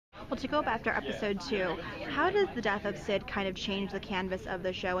Well, to go up after episode 2, how does the death of Sid kind of change the canvas of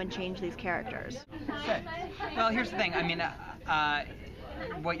the show and change these characters? Okay. Well, here's the thing. I mean,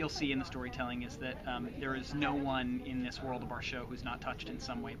 what you'll see in the storytelling is that there is no one in this world of our show who's not touched in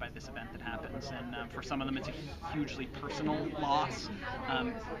some way by this event that happens. And for some of them, it's a hugely personal loss.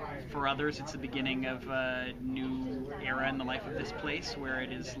 For others, it's the beginning of a new era in the life of this place, where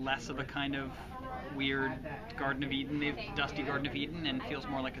it is less of a kind of weird Garden of Eden, dusty Garden of Eden, and feels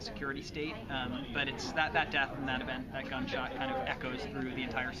more like a security state. But it's that death and that event, that gunshot, kind of echoes through the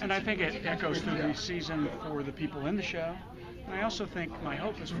entire season. And I think it echoes through the season for the people in the show. And I also think my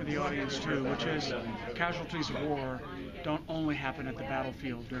hope is for the audience too, which is casualties of war don't only happen at the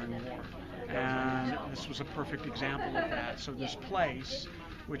battlefield during war. And this was a perfect example of that. So this place,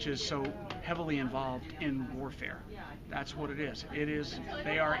 which is so heavily involved in warfare, that's what it is.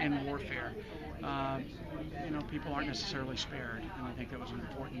 They are in warfare. People aren't necessarily spared, and I think that was an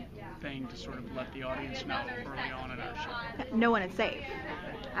important thing to sort of let the audience know early on in our show. No one is safe.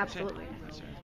 Absolutely.